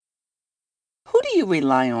do you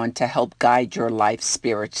rely on to help guide your life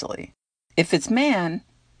spiritually? If it's man,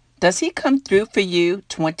 does he come through for you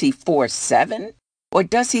 24/7? Or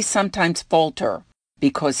does he sometimes falter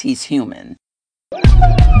because he's human?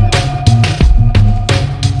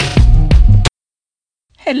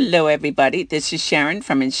 Hello, everybody. This is Sharon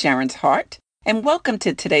from In Sharon's Heart, and welcome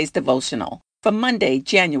to today's devotional for Monday,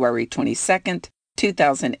 January 22nd,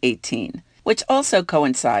 2018, which also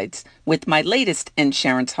coincides with my latest In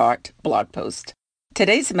Sharon's Heart blog post.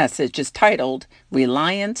 Today's message is titled,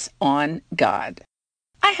 Reliance on God.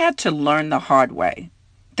 I had to learn the hard way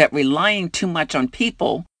that relying too much on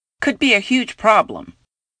people could be a huge problem.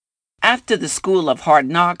 After the school of hard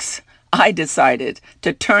knocks, I decided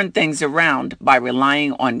to turn things around by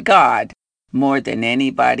relying on God more than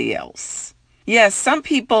anybody else. Yes, some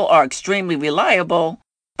people are extremely reliable,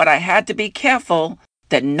 but I had to be careful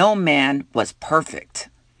that no man was perfect,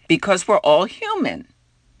 because we're all human.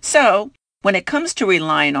 So, when it comes to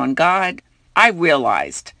relying on God, I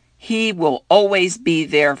realized He will always be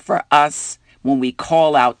there for us when we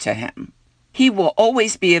call out to Him. He will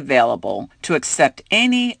always be available to accept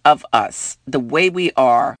any of us the way we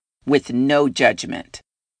are with no judgment.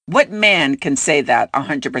 What man can say that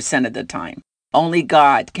 100% of the time? Only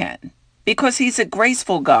God can, because He's a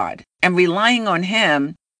graceful God, and relying on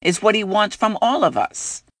Him is what He wants from all of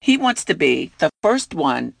us. He wants to be the first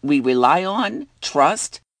one we rely on,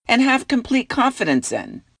 trust, and have complete confidence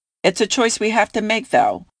in. It's a choice we have to make,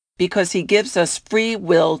 though, because He gives us free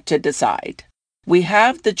will to decide. We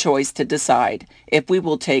have the choice to decide if we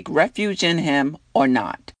will take refuge in Him or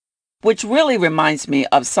not, which really reminds me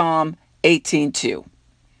of Psalm 18:2.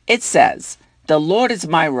 It says, "The Lord is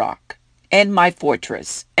my rock and my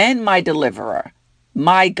fortress and my deliverer,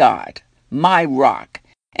 my God, my rock,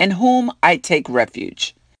 in whom I take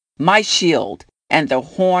refuge, my shield and the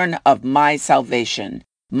horn of my salvation,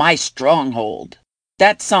 my stronghold."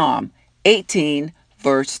 That's Psalm 18,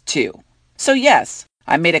 verse 2. So yes,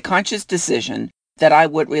 I made a conscious decision that I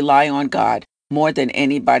would rely on God more than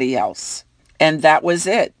anybody else. And that was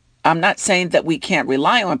it. I'm not saying that we can't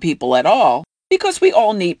rely on people at all, because we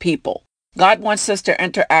all need people. God wants us to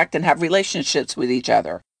interact and have relationships with each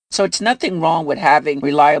other. So it's nothing wrong with having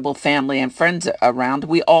reliable family and friends around.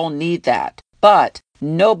 We all need that. But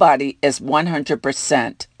nobody is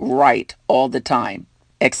 100% right all the time,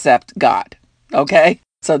 except God. Okay?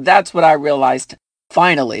 So that's what I realized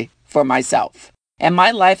finally for myself. And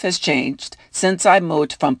my life has changed since I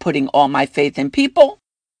moved from putting all my faith in people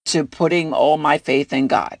to putting all my faith in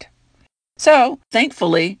God. So,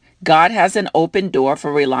 thankfully, God has an open door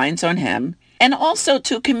for reliance on Him and also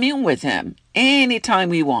to commune with Him anytime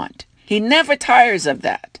we want. He never tires of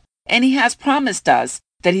that. And He has promised us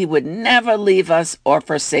that He would never leave us or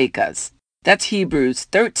forsake us. That's Hebrews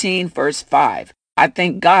 13, verse 5. I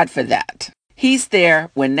thank God for that. He's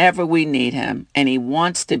there whenever we need Him, and He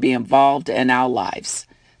wants to be involved in our lives.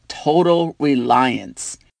 Total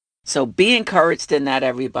reliance. So be encouraged in that,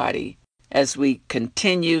 everybody, as we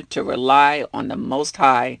continue to rely on the Most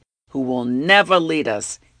High, who will never lead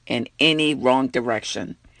us in any wrong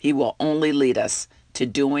direction. He will only lead us to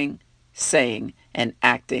doing, saying, and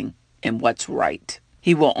acting in what's right.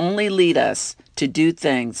 He will only lead us to do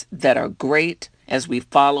things that are great as we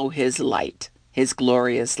follow His light, His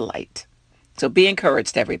glorious light. So be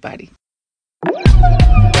encouraged, everybody.